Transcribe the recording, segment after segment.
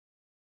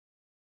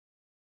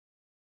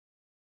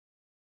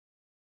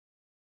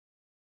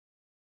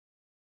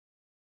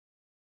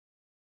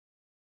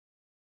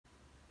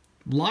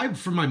Live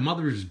from my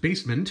mother's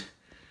basement,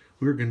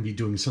 we're going to be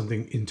doing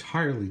something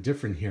entirely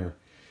different here.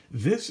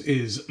 This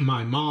is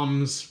my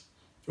mom's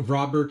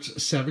Roberts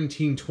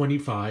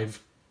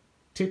 1725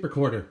 tape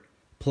recorder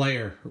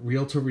player,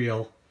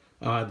 reel-to-reel,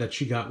 that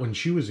she got when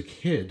she was a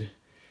kid.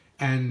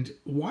 And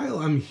while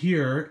I'm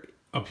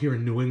up here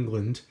in New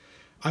England,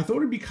 I thought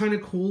it'd be kind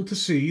of cool to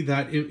see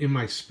that in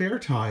my spare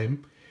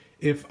time,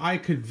 if I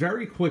could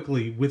very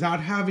quickly,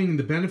 without having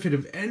the benefit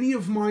of any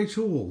of my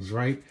tools,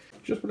 right,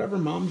 just whatever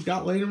mom's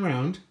got laying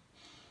around,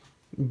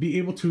 be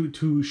able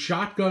to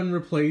shotgun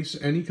replace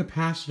any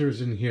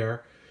capacitors in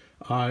here,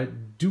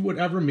 do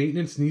whatever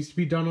maintenance needs to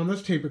be done on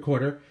this tape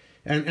recorder,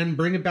 and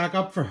bring it back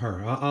up for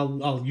her.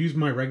 I'll use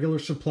my regular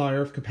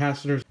supplier of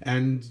capacitors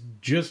and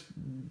just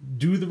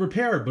do the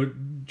repair,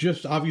 but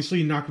just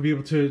obviously not going to be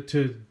able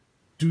to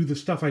do the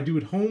stuff I do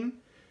at home,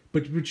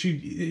 but she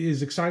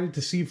is excited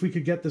to see if we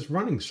could get this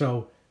running,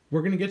 so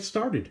we're going to get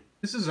started.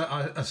 This is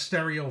a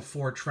stereo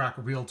 4-track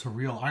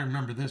reel-to-reel. I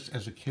remember this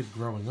as a kid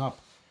growing up.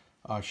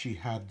 She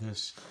had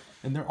this,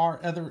 and there are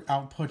other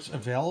outputs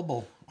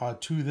available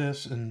to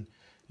this, and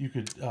you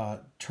could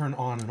turn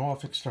on and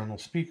off external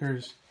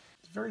speakers.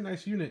 It's a very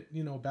nice unit,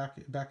 you know,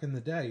 back in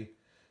the day.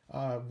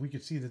 We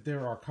could see that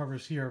there are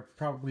covers here,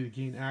 probably to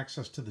gain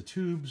access to the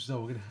tubes, though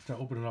we're going to have to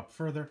open it up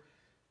further.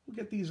 We'll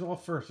get these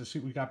off first to see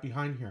what we got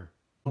behind here.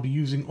 I'll be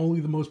using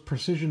only the most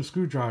precision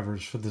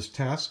screwdrivers for this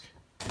task.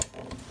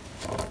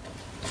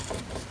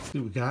 See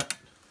what we got.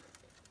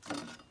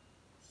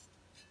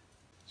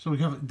 So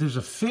there's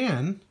a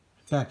fan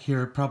back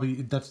here, probably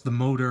that's the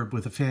motor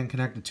with a fan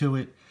connected to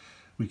it.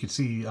 We could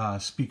see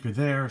speaker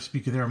there,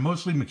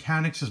 mostly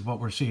mechanics is what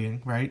we're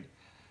seeing, right?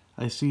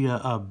 I see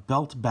a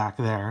belt back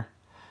there.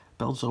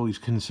 Belts always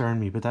concern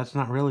me, but that's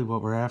not really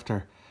what we're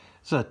after.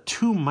 It's a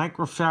 2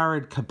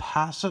 microfarad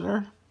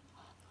capacitor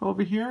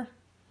over here.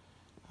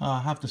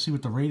 I'll have to see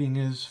what the rating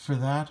is for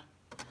that.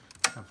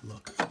 Have a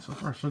look. So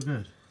far, so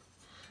good.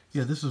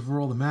 Yeah, this is where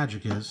all the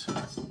magic is.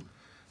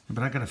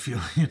 But I got a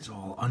feeling it's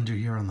all under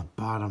here on the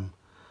bottom.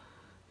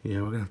 Yeah,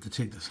 we're going to have to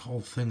take this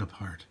whole thing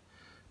apart.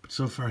 But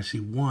so far I see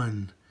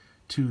 1,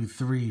 2,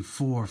 3,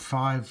 4,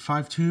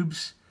 5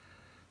 tubes.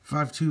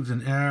 5 tubes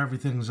and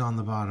everything's on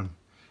the bottom.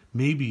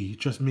 Maybe,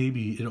 just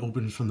maybe, it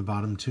opens from the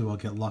bottom too. I'll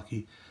get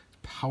lucky.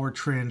 Power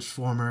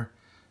transformer.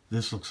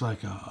 This looks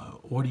like a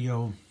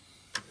audio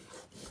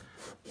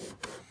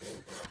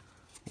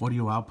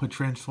output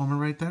transformer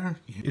right there.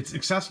 It's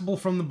accessible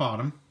from the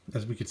bottom,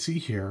 as we could see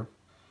here,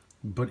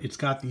 but it's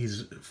got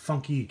these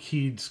funky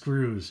keyed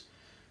screws,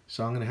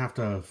 so I'm gonna have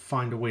to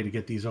find a way to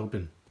get these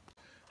open.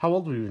 How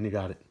old were you when you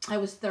got it? I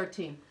was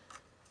 13.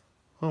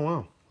 Oh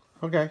wow.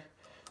 Okay.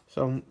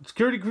 So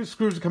security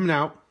screws are coming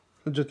out.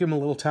 I'll just give them a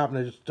little tap and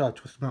I just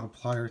twist them out with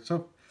a plier.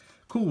 So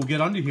cool. We'll get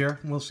under here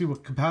and we'll see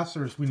what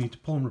capacitors we need to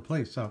pull and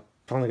replace. So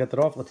finally got that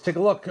off. Let's take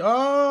a look.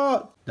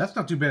 Oh, that's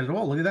not too bad at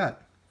all. Look at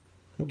that.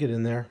 We'll get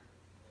in there.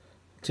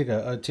 Take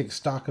a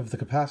stock of the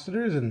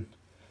capacitors, and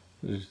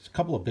there's a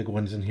couple of big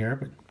ones in here,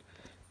 but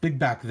big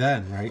back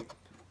then, right?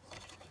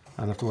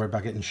 I don't have to worry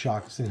about getting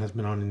shocked. This thing has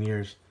been on in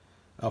years.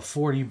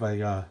 40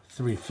 by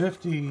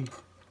 350,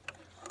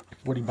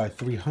 40 by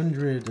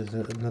 300. There's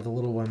another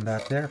little one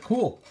back there.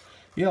 Cool.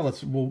 Yeah,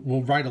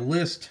 we'll write a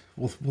list.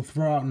 We'll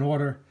throw out an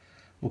order.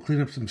 We'll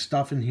clean up some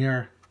stuff in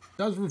here. It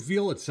does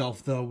reveal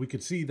itself, though. We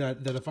could see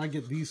that if I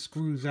get these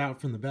screws out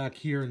from the back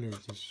here, and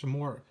there's some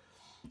more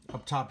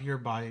up top here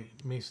by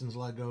Mason's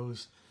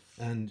Legos,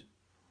 and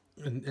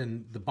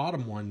the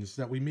bottom ones,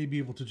 that we may be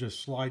able to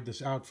just slide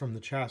this out from the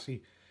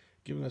chassis,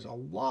 giving us a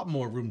lot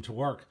more room to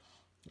work.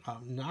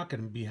 I'm not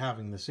going to be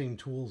having the same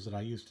tools that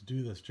I used to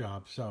do this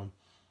job, so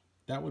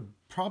that would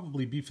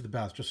probably be for the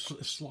best.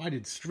 Just slide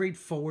it straight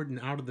forward and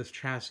out of this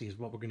chassis is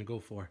what we're going to go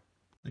for.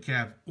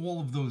 Okay, all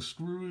of those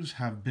screws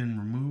have been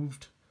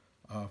removed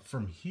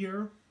from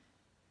here,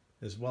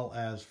 as well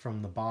as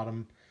from the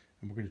bottom.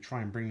 And we're going to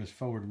try and bring this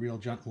forward real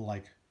gentle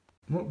like.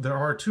 Well, there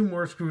are 2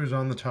 more screws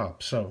on the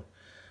top, so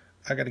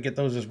I got to get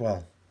those as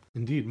well.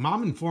 Indeed.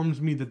 Mom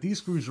informs me that these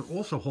screws are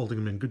also holding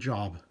them in. Good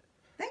job.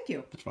 Thank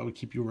you. That's why we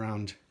keep you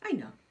around. I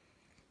know.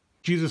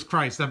 Jesus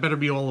Christ, that better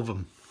be all of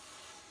them.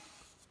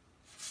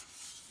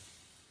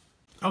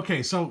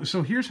 Okay, so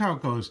here's how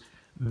it goes.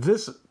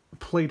 This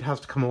plate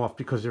has to come off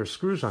because there are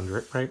screws under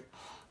it, right?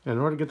 And in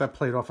order to get that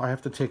plate off, I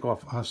have to take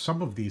off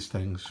some of these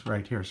things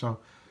right here. So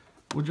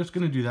we're just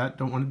going to do that.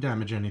 Don't want to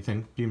damage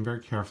anything. Being very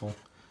careful.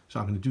 So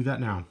I'm going to do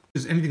that now.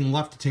 Is anything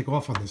left to take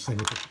off on this thing?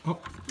 Oh.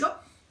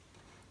 Nope.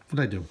 What did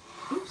I do?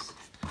 Oops.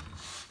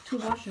 2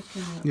 washers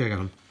came out. Yeah, I got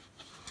them.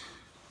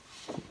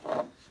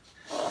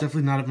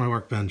 Definitely not at my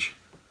workbench.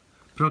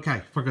 But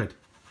okay, we're good.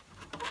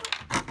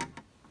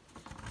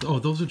 Oh,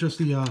 those are just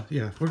the,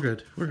 yeah, we're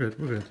good. We're good.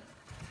 We're good.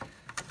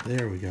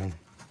 There we go.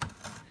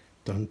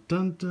 Dun,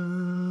 dun,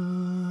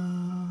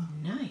 dun.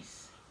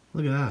 Nice.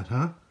 Look at that,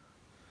 huh?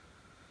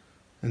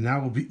 And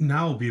now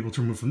we'll be able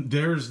to remove from.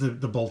 There's the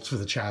bolts for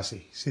the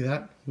chassis. See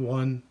that?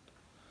 1,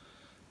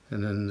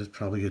 and then there's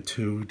probably a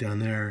 2 down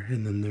there,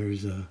 and then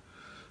there's a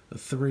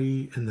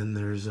 3, and then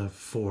there's a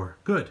 4.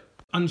 Good.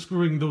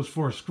 Unscrewing those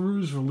 4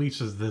 screws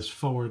releases this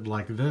forward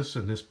like this,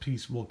 and this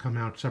piece will come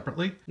out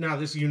separately. Now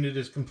this unit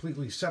is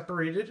completely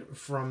separated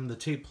from the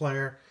tape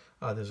player.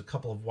 There's a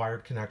couple of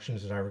wired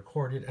connections that I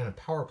recorded and a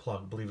power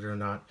plug, believe it or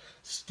not,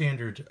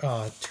 standard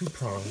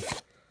 2-prong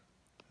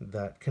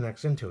that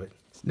connects into it.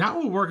 Now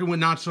we're working with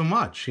not so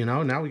much, you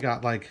know. Now we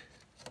got like,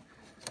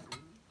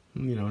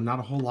 you know, not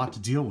a whole lot to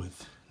deal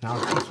with. Now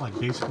it's just like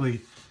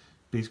basically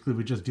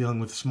we're just dealing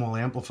with a small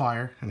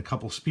amplifier and a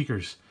couple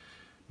speakers.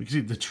 You can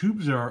see the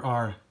tubes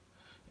are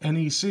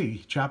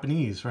NEC,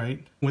 Japanese,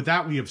 right? With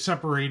that, we have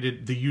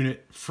separated the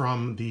unit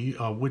from the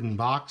wooden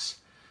box.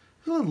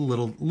 It's a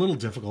little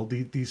difficult.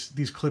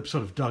 These clips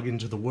sort of dug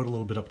into the wood a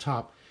little bit up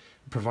top,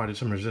 provided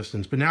some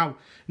resistance. But now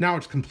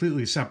it's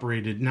completely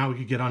separated. Now we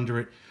can get under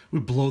it. We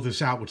blow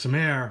this out with some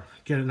air,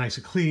 get it nice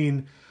and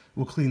clean.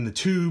 We'll clean the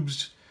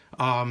tubes.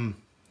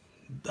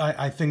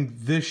 I think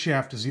this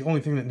shaft is the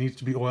only thing that needs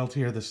to be oiled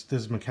here. This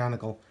is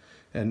mechanical,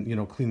 and you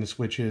know, clean the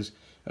switches.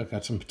 I've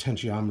got some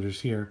potentiometers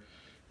here.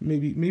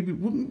 Maybe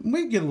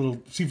we get a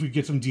little, see if we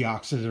get some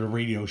deoxide at a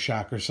Radio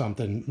Shack or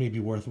something. Maybe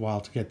worthwhile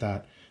to get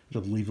that.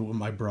 I'll leave it with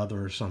my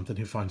brother or something.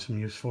 He'll find some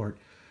use for it,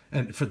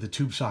 and for the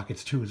tube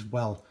sockets too as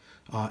well.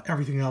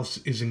 Everything else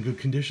is in good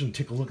condition.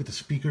 Take a look at the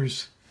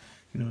speakers.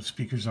 You know,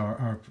 speakers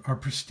are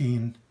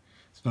pristine.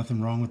 There's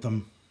nothing wrong with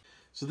them.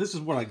 So this is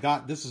what I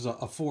got. This is a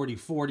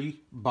 40-40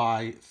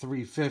 by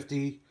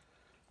 350,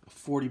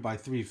 40 by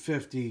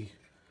 350,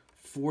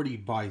 40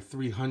 by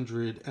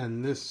 300,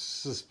 and this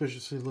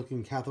suspiciously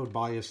looking cathode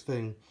bias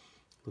thing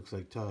looks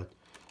like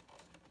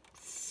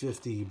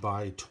 50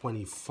 by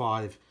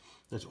 25.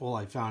 That's all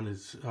I found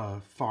as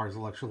far as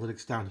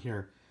electrolytics down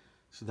here.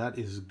 So that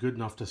is good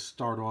enough to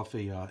start off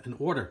an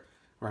order,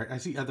 right? I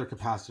see other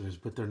capacitors,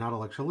 but they're not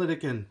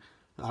electrolytic, and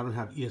I don't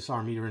have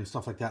ESR meter and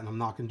stuff like that, and I'm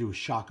not going to do a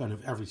shotgun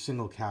of every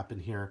single cap in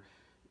here.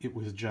 It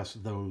was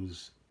just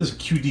those. This is a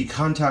QD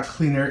contact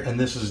cleaner, and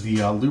this is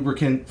the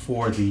lubricant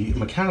for the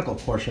mechanical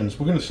portions.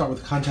 We're going to start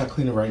with the contact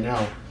cleaner right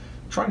now.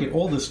 Try and get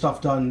all this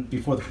stuff done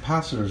before the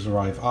capacitors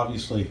arrive,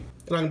 obviously.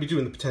 And I'm going to be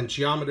doing the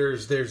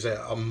potentiometers. There's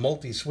a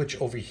multi-switch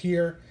over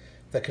here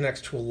that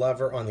connects to a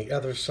lever on the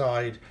other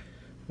side.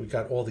 We've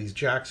got all these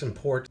jacks and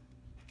ports.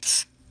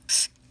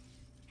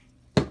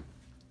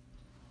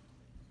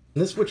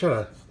 And this switch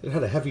had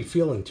a heavy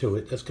feeling to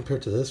it as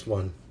compared to this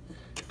one.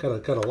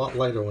 Got a lot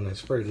lighter when I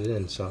sprayed it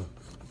in, so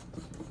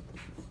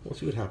we'll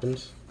see what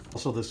happens.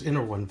 Also, this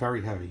inner one,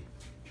 very heavy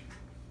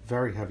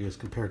as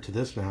compared to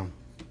this now.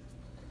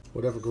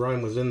 Whatever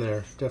grime was in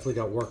there definitely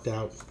got worked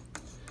out.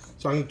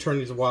 So I'm going to turn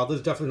these a while. This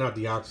is definitely not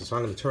deoxys, so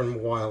I'm going to turn them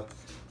a while,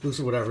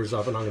 loosen whatever's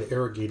up, and I'm going to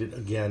irrigate it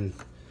again.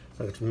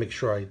 I'm going to make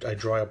sure I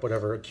dry up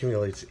whatever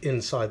accumulates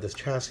inside this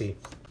chassis.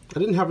 I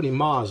didn't have any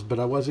Moz, but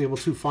I was able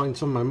to find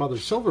some of my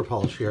mother's silver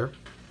polish here.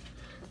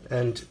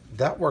 And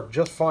that worked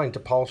just fine to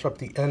polish up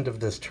the end of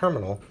this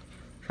terminal.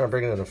 Try and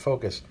bring it into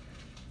focus.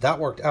 That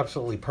worked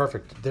absolutely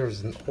perfect.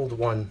 There's an old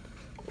one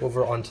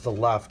over onto the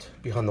left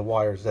behind the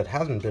wires that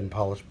hasn't been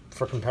polished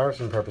for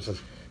comparison purposes.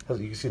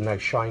 As you can see, a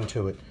nice shine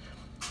to it.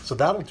 So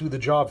that'll do the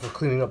job for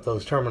cleaning up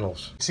those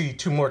terminals. See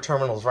 2 more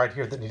terminals right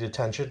here that need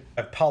attention.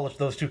 I've polished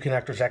those 2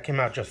 connectors. That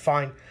came out just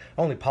fine.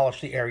 I only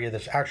polished the area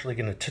that's actually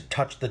going to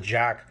touch the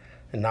jack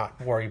and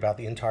not worry about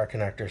the entire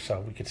connector,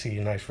 so we could see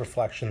a nice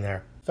reflection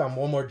there. Found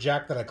one more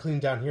jack that I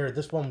cleaned down here.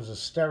 This one was a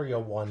stereo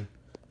one.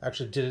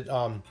 Actually did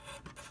it,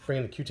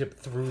 bringing a Q-tip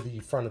through the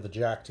front of the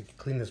jack to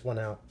clean this one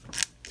out.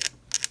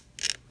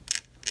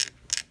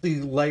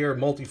 The layer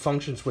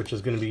multi-function switch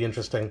is going to be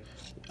interesting.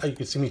 You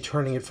can see me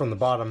turning it from the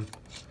bottom,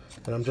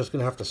 and I'm just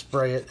going to have to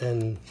spray it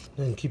and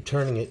keep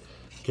turning it,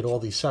 get all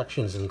these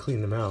sections and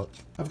clean them out.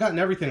 I've gotten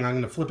everything. I'm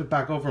going to flip it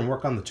back over and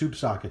work on the tube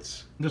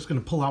sockets. I'm just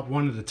going to pull out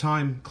one at a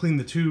time, clean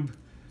the tube,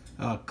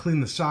 clean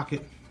the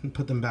socket, and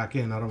put them back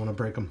in. I don't want to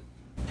break them.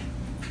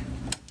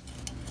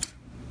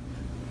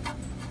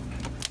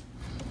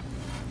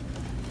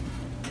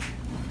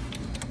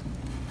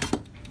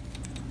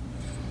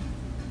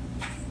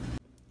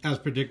 As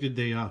predicted,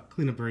 they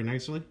clean up very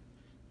nicely.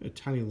 They're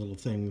tiny little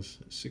things.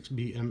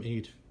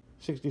 6BM8.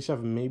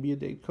 67 maybe a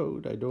date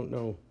code, I don't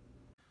know.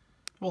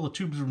 All the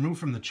tubes removed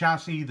from the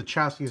chassis. The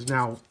chassis is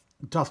now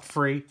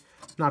dust-free.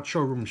 Not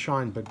showroom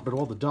shine, but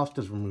all the dust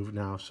is removed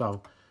now,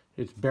 so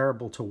it's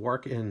bearable to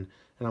work in.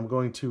 And I'm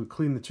going to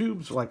clean the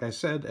tubes, like I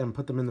said, and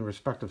put them in the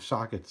respective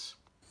sockets.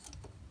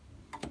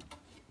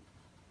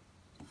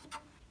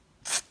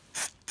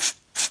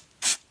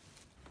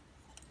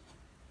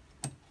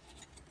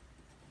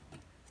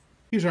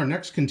 Here's our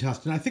next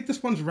contestant. I think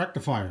this one's a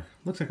rectifier.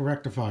 Looks like a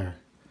rectifier.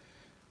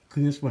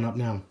 Clean this one up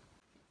now.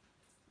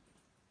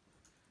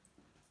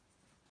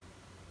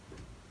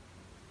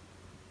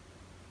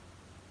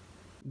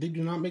 They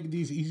do not make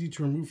these easy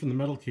to remove from the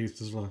metal case.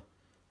 There's a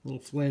little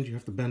flange you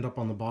have to bend up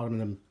on the bottom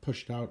and then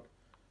push it out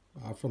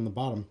from the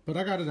bottom. But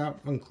I got it out.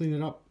 I'm clean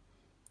it up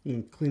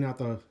and clean out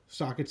the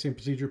socket. Same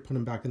procedure. Put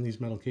them back in these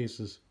metal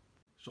cases.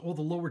 So all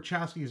the lower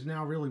chassis is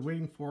now really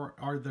waiting for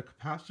are the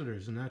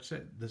capacitors, and that's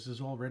it. This is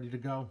all ready to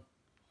go.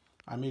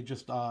 I may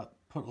just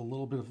put a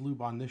little bit of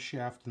lube on this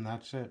shaft, and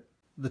that's it.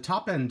 The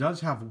top end does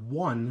have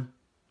one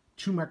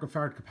 2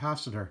 microfarad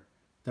capacitor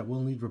that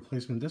will need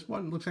replacement. This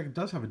one looks like it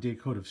does have a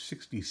date code of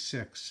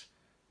 66,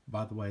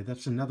 by the way.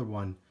 That's another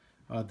one.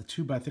 The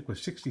tube I think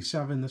was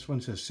 67. This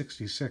one says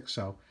 66,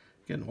 so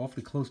getting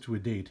awfully close to a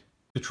date.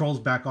 Controls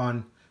back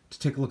on to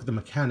take a look at the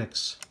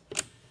mechanics.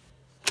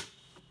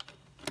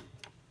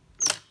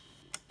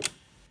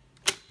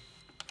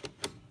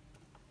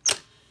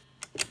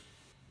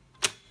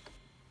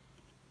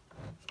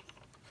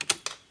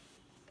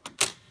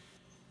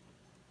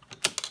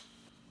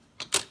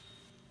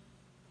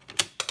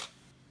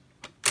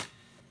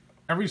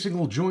 Every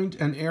single joint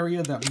and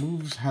area that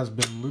moves has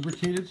been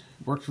lubricated.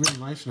 Works really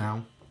nice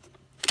now.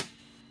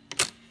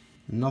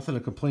 Nothing to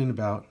complain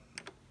about.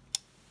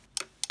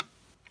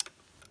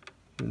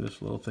 And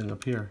this little thing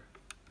up here,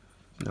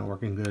 now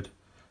working good.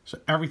 So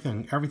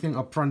everything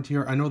up front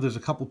here. I know there's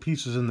a couple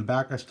pieces in the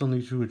back I still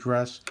need to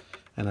address,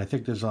 and I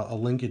think there's a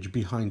linkage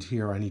behind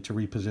here I need to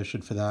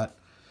reposition for that,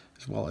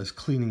 as well as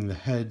cleaning the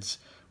heads,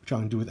 which I'm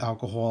going to do with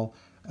alcohol,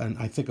 and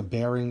I think a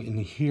bearing in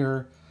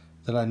here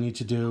that I need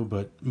to do,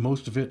 but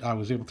most of it I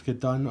was able to get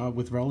done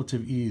with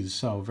relative ease,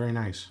 so very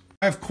nice.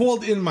 I've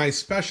called in my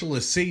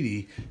specialist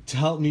Sadie to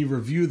help me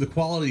review the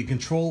quality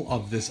control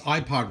of this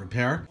iPod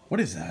repair. What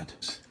is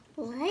that?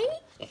 Light?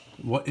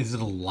 What, is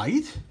it a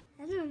light?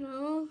 I don't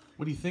know.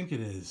 What do you think it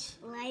is?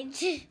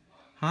 Light.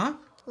 Huh?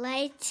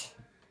 Light.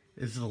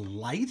 Is it a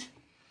light?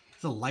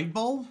 Is it a light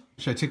bulb?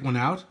 Should I take one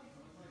out?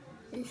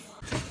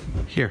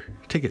 Here,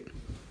 take it.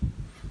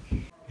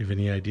 You have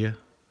any idea?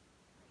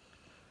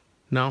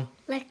 No?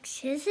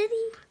 Electricity?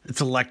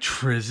 It's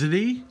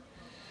electricity?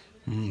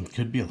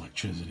 Could be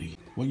electricity.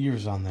 What year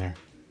is on there?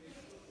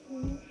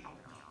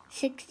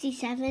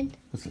 67.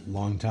 That's a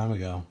long time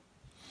ago.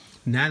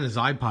 Nana's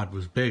iPod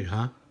was big,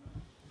 huh?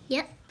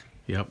 Yep.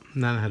 Yep,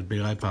 Nana had a big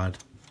iPod.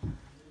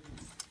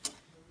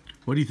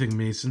 What do you think,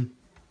 Mason?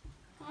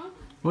 Huh?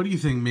 What do you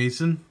think,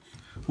 Mason?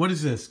 What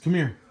is this? Come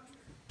here.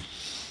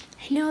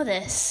 I know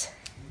this.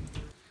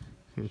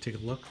 You want to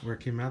take a look where it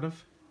came out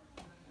of?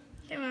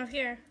 Came out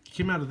here. It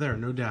came out of there,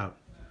 no doubt.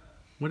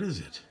 What is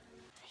it?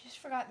 I just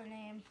forgot the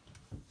name.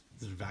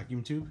 Is it a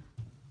vacuum tube?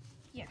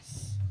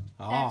 Yes.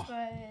 Oh. That's what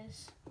it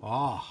is.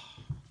 Oh.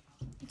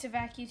 It's a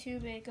vacuum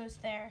tube. It goes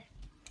there.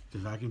 The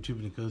vacuum tube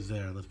and it goes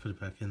there. Let's put it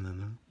back in then,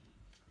 huh?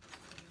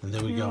 And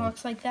there we And go. it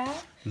looks like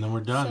that. And then we're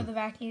done. So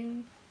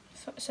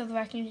the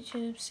vacuum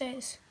tube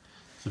stays.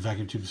 The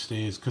vacuum tube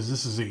stays because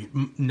this is a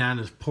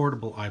Nana's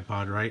portable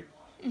iPod, right?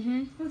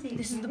 Mm-hmm.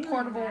 This is the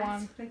portable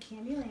one. The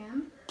candy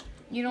lamb.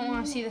 You don't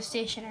want to see the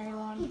stationary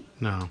one.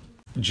 No.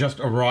 Just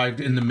arrived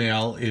in the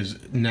mail is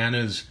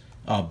Nana's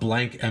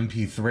blank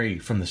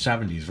MP3 from the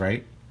 70s,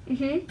 right?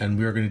 Mm-hmm. And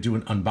we are going to do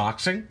an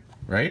unboxing,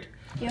 right?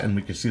 Yep. And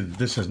we can see that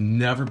this has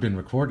never been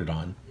recorded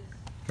on,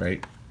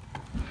 right?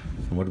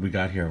 And what do we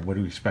got here? What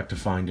do we expect to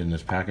find in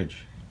this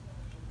package?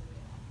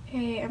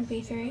 A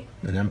MP3.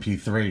 An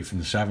MP3 from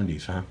the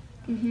 70s, huh?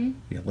 Mm-hmm.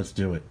 Yeah, let's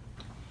do it.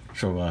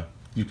 So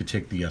you could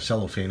take the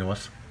cellophane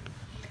off.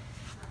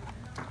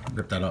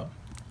 Rip that up.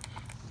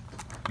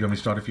 You want me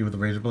to start a few with a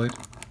razor blade?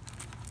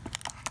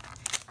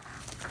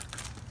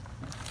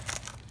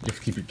 You have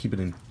to keep it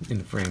in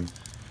the frame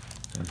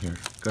down here.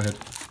 Go ahead.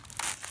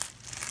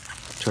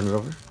 Turn it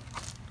over.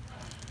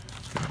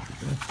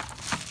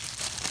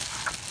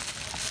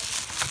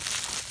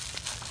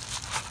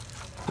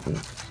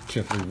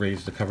 Carefully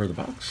raise the cover of the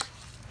box.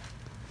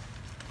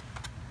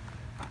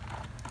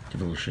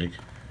 Give it a little shake.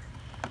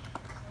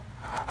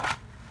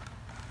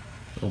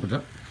 Open it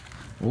up.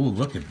 Oh,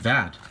 look at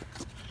that.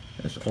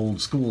 That's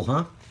old school,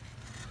 huh?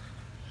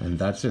 And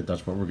that's it.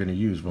 That's what we're going to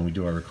use when we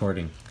do our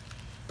recording.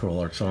 Put all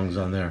our songs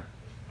on there.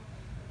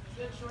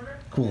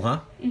 Cool, huh?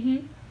 Mm-hmm.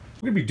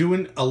 We're going to be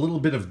doing a little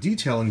bit of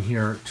detailing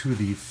here to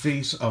the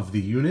face of the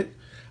unit.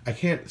 I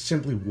can't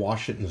simply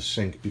wash it in the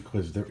sink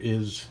because there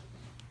is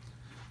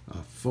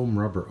foam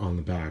rubber on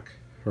the back,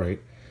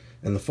 right?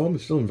 And the foam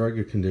is still in very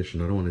good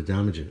condition. I don't want to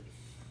damage it.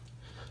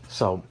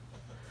 So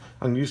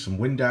I'm going to use some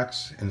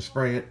Windex and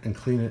spray it and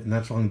clean it, and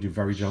that's what I'm going to do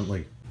very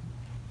gently.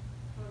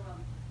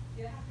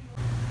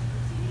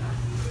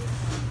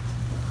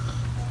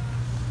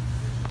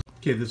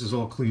 Okay, this is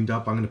all cleaned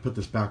up. I'm going to put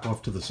this back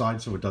off to the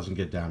side so it doesn't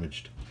get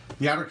damaged.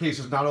 The outer case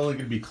is not only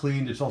going to be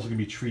cleaned, it's also going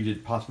to be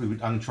treated. Possibly, I'm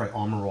going to try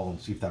Armor All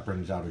and see if that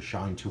brings out a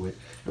shine to it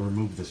and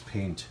remove this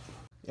paint.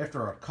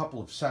 After a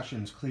couple of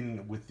sessions cleaning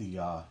it with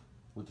the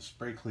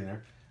spray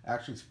cleaner, I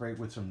actually spray it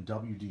with some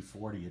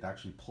WD-40. It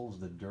actually pulls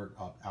the dirt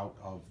up out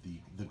of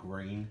the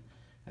grain,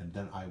 and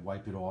then I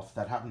wipe it off.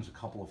 That happens a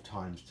couple of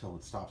times till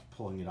it stops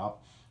pulling it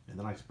up, and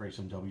then I spray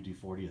some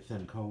WD-40, a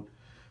thin coat,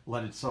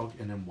 let it soak,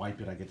 and then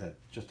wipe it. I get that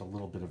just a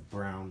little bit of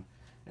brown,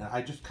 and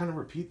I just kind of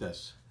repeat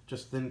this,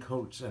 just thin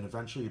coats, and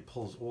eventually it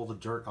pulls all the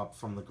dirt up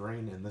from the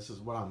grain, and this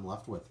is what I'm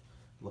left with.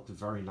 It looks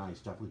very nice.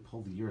 Definitely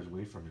pulled the years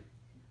away from it.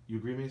 You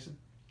agree, Mason?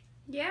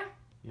 Yeah.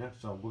 Yeah,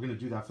 so we're going to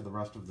do that for the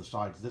rest of the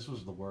sides. This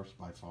was the worst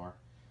by far.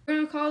 We're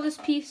going to call this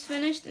piece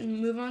finished and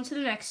move on to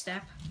the next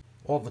step.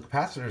 All of the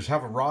capacitors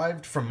have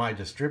arrived from my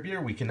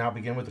distributor. We can now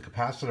begin with the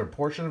capacitor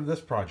portion of this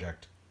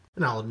project.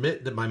 And I'll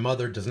admit that my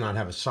mother does not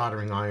have a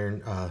soldering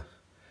iron,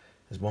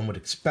 as one would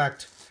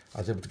expect. I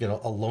was able to get a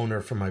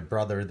loaner from my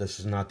brother. This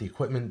is not the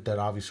equipment that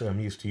obviously I'm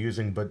used to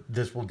using, but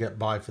this will get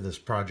by for this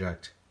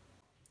project.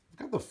 I've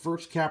got the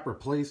first cap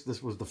replaced.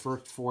 This was the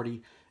first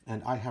 40,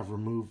 and I have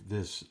removed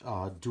this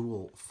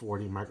dual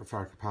 40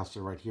 microfarad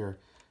capacitor right here,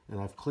 and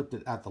I've clipped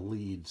it at the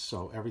lead,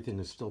 so everything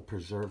is still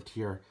preserved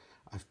here.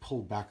 I've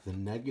pulled back the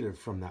negative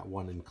from that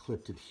one and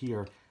clipped it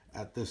here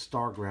at this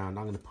star ground.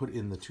 I'm going to put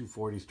in the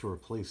 240s to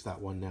replace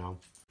that one now.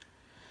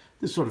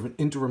 This is sort of an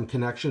interim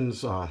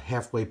connections,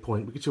 halfway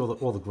point. We can see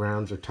all the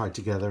grounds are tied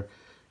together.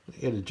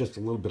 I added just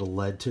a little bit of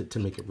lead to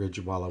make it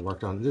rigid while I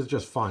worked on it. This is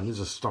just fine. This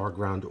is a star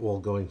ground all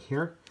going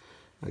here.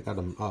 I got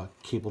them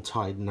cable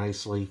tied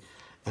nicely.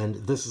 And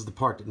this is the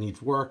part that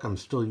needs work. I'm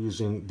still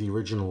using the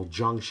original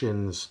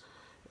junctions,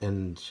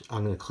 and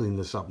I'm going to clean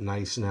this up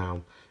nice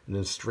now and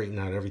then straighten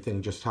out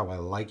everything just how I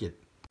like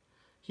it.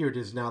 Here it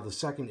is now, the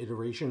second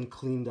iteration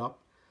cleaned up.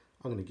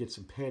 I'm going to get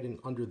some padding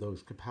under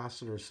those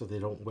capacitors so they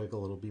don't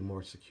wiggle. It'll be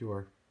more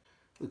secure.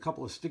 A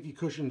couple of sticky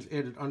cushions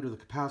added under the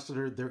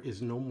capacitor. There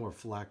is no more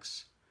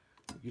flex.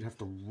 You'd have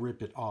to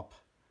rip it up,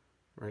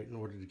 right, in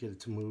order to get it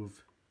to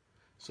move.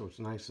 So it's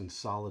nice and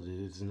solid. It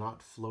is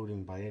not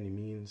floating by any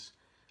means.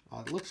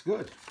 It looks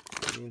good.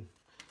 I mean,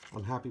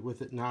 I'm happy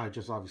with it. Now I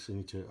just obviously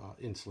need to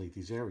insulate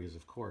these areas,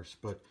 of course.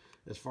 But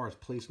as far as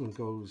placement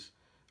goes,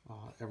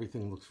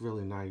 everything looks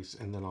really nice.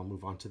 And then I'll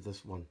move on to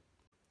this one.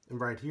 And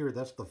right here,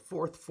 that's the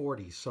fourth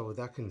 40. So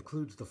that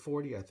concludes the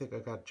 40. I think I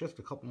got just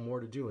a couple more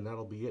to do, and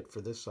that'll be it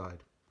for this side.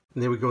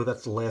 And there we go.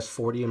 That's the last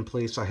 40 in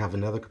place. I have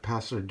another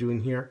capacitor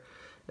doing here,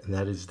 and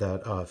that is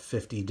that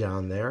 50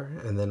 down there.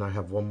 And then I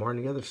have one more on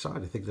the other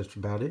side. I think that's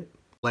about it.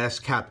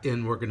 Last cap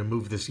in, we're going to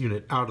move this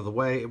unit out of the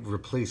way,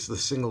 replace the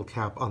single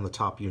cap on the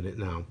top unit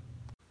now.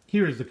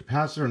 Here is the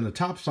capacitor on the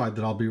top side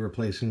that I'll be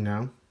replacing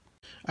now.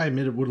 I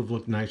admit it would have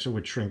looked nicer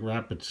with shrink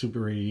wrap, but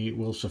Super 88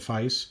 will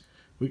suffice.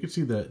 We can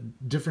see the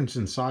difference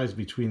in size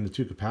between the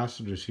two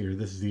capacitors here.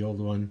 This is the old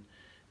one,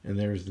 and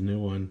there's the new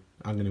one.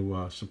 I'm going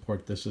to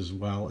support this as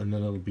well, and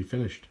then it'll be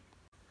finished.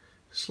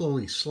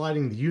 Slowly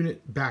sliding the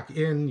unit back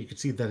in, you can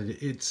see that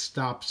it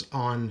stops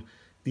on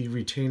the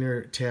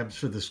retainer tabs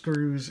for the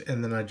screws,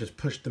 and then I just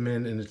push them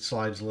in and it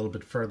slides a little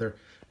bit further.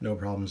 No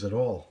problems at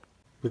all.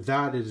 With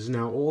that, it is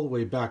now all the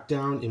way back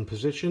down in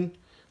position.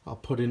 I'll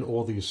put in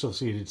all the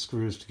associated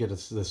screws to get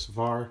us this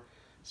far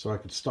so I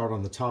could start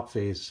on the top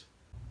phase.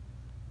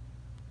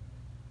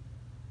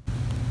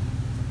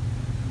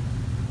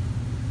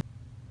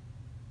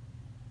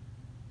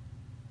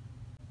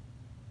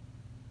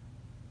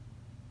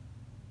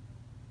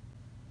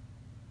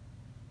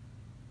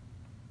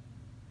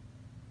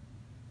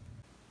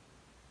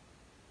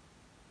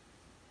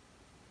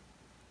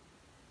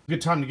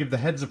 Good time to give the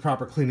heads a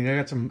proper cleaning. I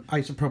got some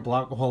isopropyl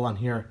alcohol on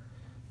here.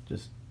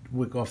 Just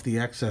wick off the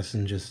excess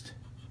and just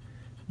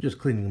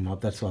cleaning them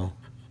up, that's all.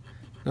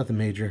 Nothing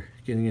major,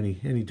 getting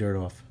any dirt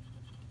off.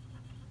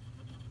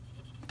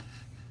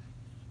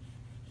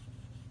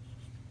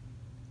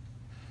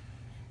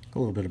 A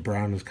little bit of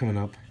brown is coming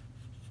up.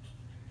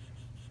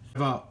 I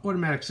have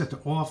automatic set to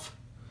off.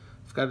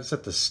 I've got it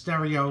set to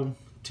stereo,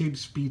 tape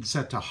speed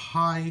set to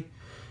high.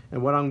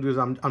 And what I'm going to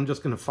do is I'm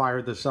just going to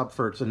fire this up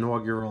for its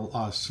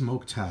inaugural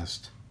smoke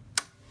test.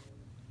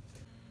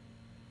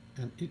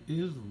 And it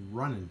is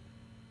running.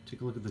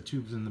 Take a look at the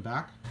tubes in the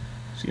back.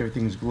 See,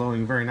 everything is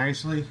glowing very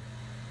nicely.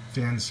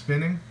 Fan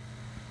spinning.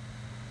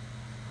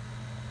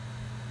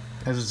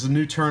 As it's a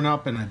new turn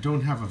up and I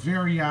don't have a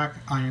variac,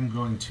 I am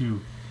going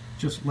to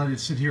just let it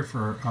sit here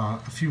for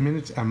a few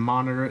minutes and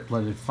monitor it,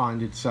 let it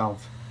find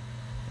itself.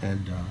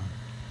 And,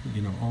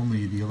 you know,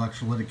 only the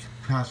electrolytic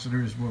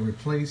capacitors were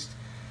replaced.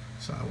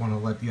 So I want to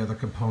let the other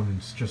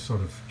components just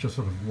sort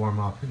of warm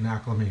up and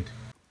acclimate.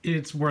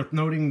 It's worth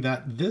noting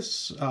that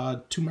this 2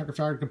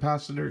 microfarad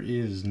capacitor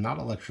is not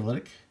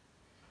electrolytic,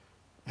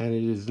 and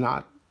it is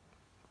not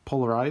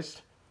polarized.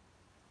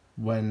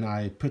 When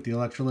I put the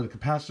electrolytic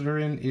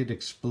capacitor in, it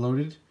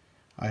exploded.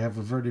 I have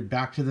reverted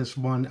back to this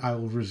one. I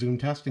will resume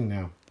testing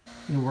now.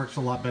 It works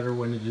a lot better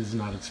when it is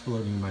not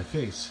exploding in my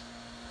face,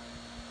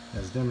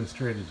 as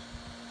demonstrated.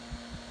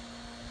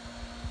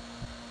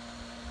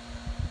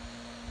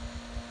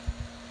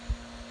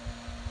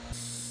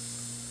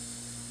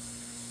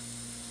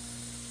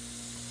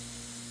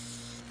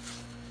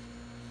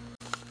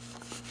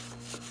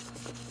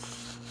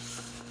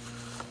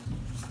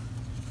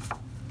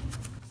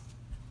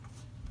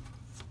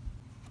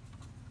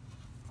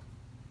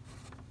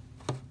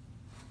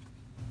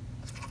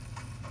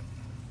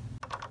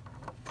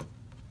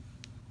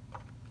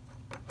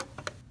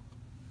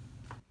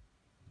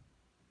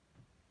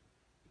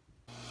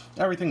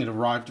 Everything had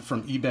arrived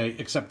from eBay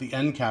except the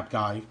end cap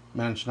guy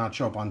managed to not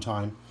show up on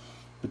time,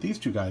 but these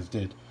two guys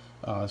did.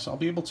 So I'll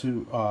be able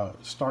to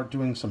start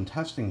doing some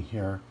testing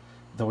here,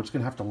 though it's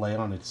going to have to lay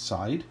on its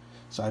side.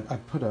 So I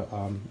put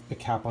a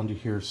cap under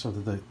here so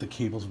that the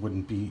cables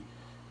wouldn't be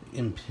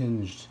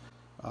impinged.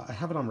 I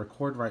have it on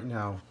record right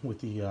now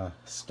with the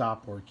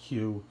stop or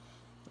cue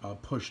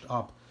pushed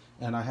up,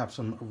 and I have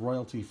some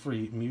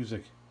royalty-free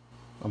music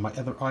on my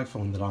other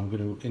iPhone that I'm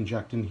going to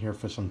inject in here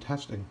for some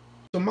testing.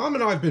 So Mom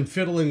and I have been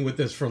fiddling with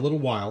this for a little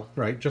while,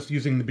 right? Just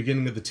using the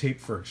beginning of the tape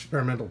for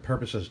experimental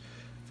purposes.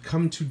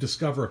 Come to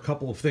discover a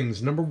couple of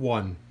things. Number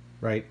one,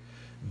 right?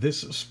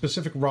 This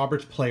specific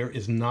Roberts player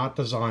is not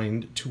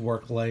designed to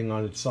work laying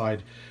on its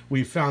side.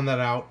 We found that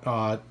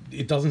out.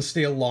 It doesn't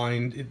stay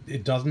aligned.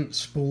 It doesn't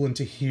spool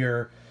into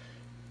here.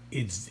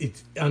 It's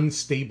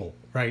unstable,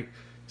 right?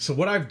 So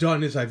what I've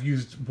done is I've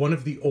used one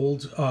of the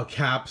old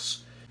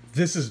caps.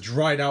 This is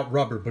dried out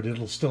rubber, but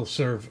it'll still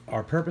serve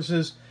our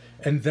purposes.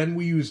 And then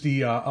we use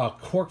the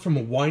cork from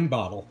a wine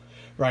bottle,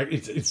 right?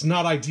 It's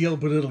not ideal,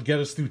 but it'll get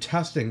us through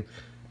testing.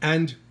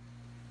 And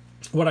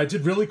what I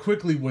did really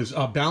quickly was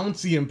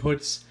balance the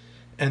inputs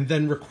and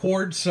then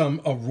record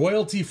some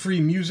royalty-free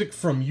music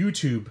from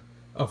YouTube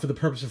for the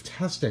purpose of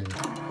testing.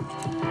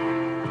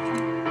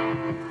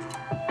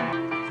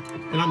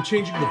 And I'm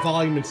changing the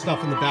volume and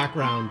stuff in the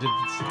background.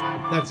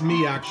 That's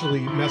me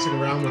actually messing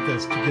around with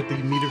this to get the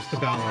meters to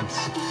balance.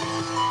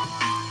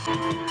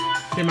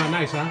 Came out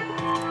nice, huh?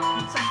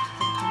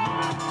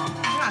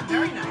 Yeah,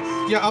 very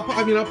nice. Yeah, I'll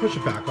push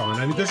it back on.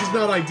 I mean, this is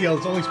not ideal.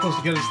 It's only supposed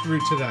to get us through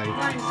today.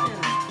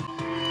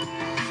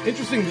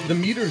 Interesting that the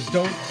meters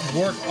don't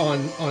work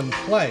on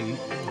play,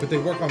 but they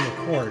work on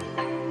record.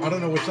 I don't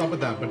know what's up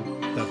with that, but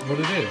that's what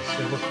it is.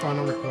 They work fine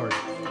on record.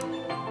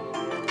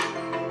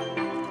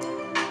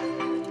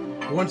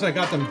 Once I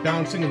got them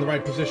bouncing in the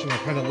right position, I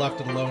kind of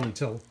left it alone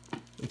until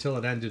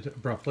it ended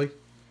abruptly.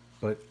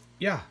 But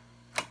yeah.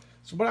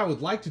 So what I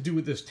would like to do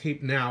with this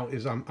tape now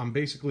is I'm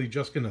basically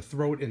just going to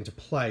throw it into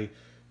play.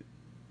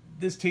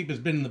 This tape has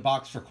been in the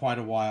box for quite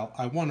a while.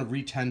 I want to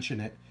retension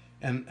it.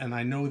 And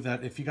I know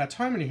that if you got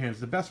time in your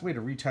hands, the best way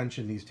to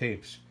retension these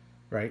tapes,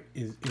 right,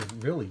 is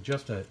really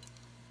just to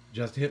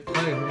hit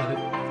play and let it...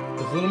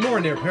 There's a little more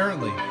in there,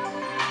 apparently.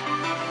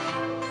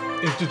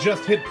 Is to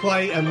just hit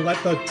play and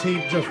let the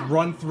tape just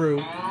run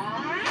through.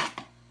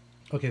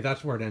 Okay,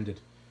 that's where it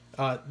ended.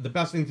 The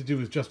best thing to do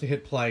is just to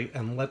hit play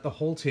and let the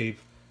whole tape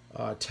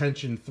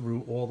tension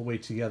through all the way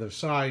to the other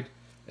side,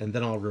 and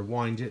then I'll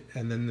rewind it,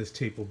 and then this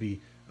tape will be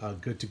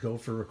good to go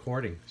for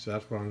recording. So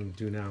that's what I'm going to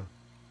do now.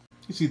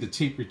 You see the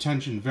tape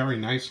retention very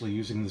nicely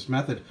using this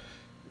method.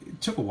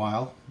 It took a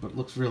while, but it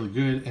looks really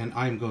good, and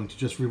I'm going to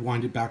just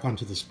rewind it back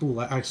onto the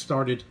spool. I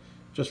started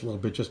just a little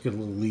bit, just get a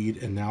little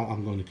lead, and now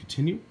I'm going to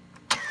continue.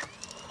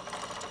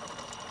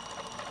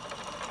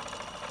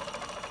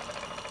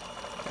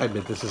 I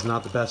admit this is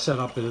not the best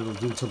setup, but it'll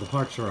do till the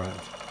parts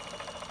arrive.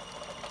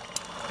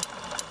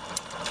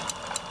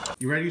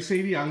 You ready,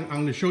 Sadie? I'm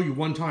going to show you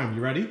one time.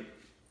 You ready?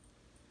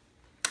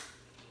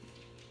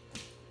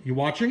 You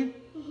watching?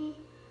 Mm-hmm.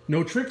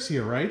 No tricks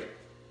here, right?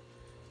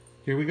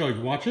 Here we go.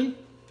 You watching?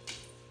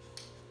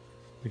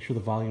 Make sure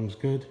the volume's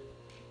good.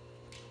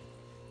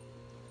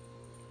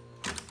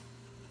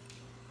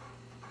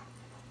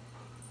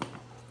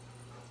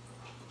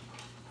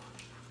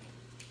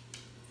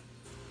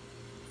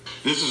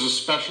 This is a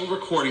special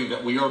recording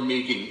that we are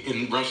making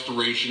in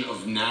restoration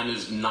of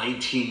Nana's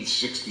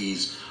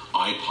 1960s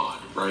iPod,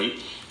 right?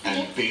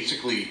 And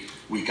basically,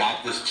 we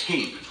got this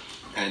tape,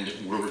 and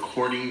we're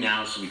recording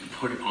now so we can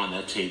put it on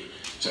that tape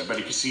so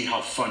everybody can see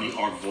how funny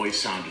our voice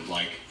sounded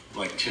like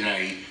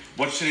today.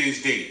 What's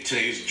today's date?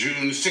 Today is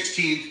June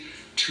 16th,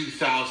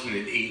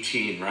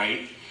 2018,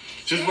 right?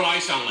 So this is what I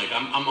sound like.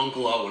 I'm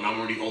Uncle O, and I'm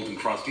already old and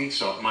crusty,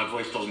 so my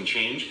voice doesn't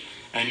change.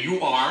 And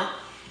you are?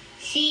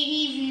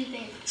 Sadie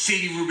Rubin.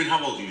 Sadie Rubin,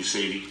 how old are you,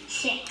 Sadie?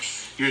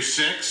 6. You're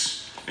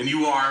 6, and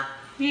you are?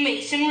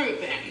 Mason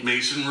Rubin.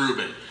 Mason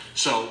Rubin.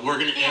 So we're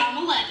gonna. And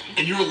I'm 11.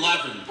 And you're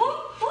 11.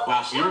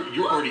 Wow, so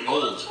you're already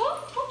old.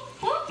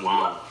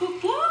 Wow,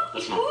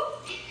 that's not.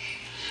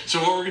 So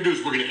what we're gonna do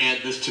is we're gonna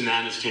add this to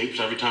Nana's tape.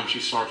 So every time she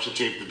starts the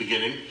tape at the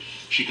beginning,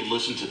 she can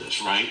listen to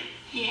this, right?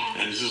 Yeah.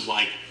 And this is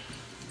like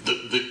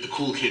the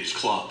cool kids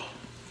club,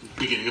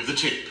 beginning of the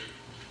tape.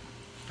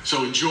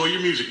 So enjoy your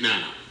music,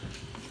 Nana.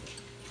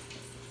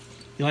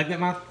 You like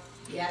that, Mom?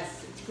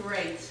 Yes, it's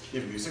great.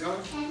 You have music on?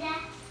 Dada.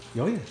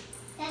 Oh, yeah.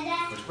 Dada.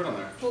 What'd you put on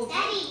there? Full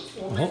Daddy.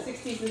 well, the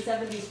 60s and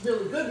 70s,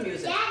 really good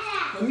music.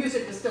 Dada. The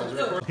music was still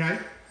good. Okay.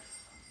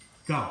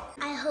 Go.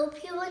 I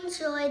hope you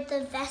enjoyed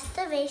the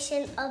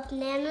restoration of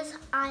Nana's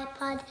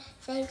iPod.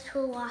 Thanks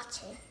for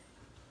watching.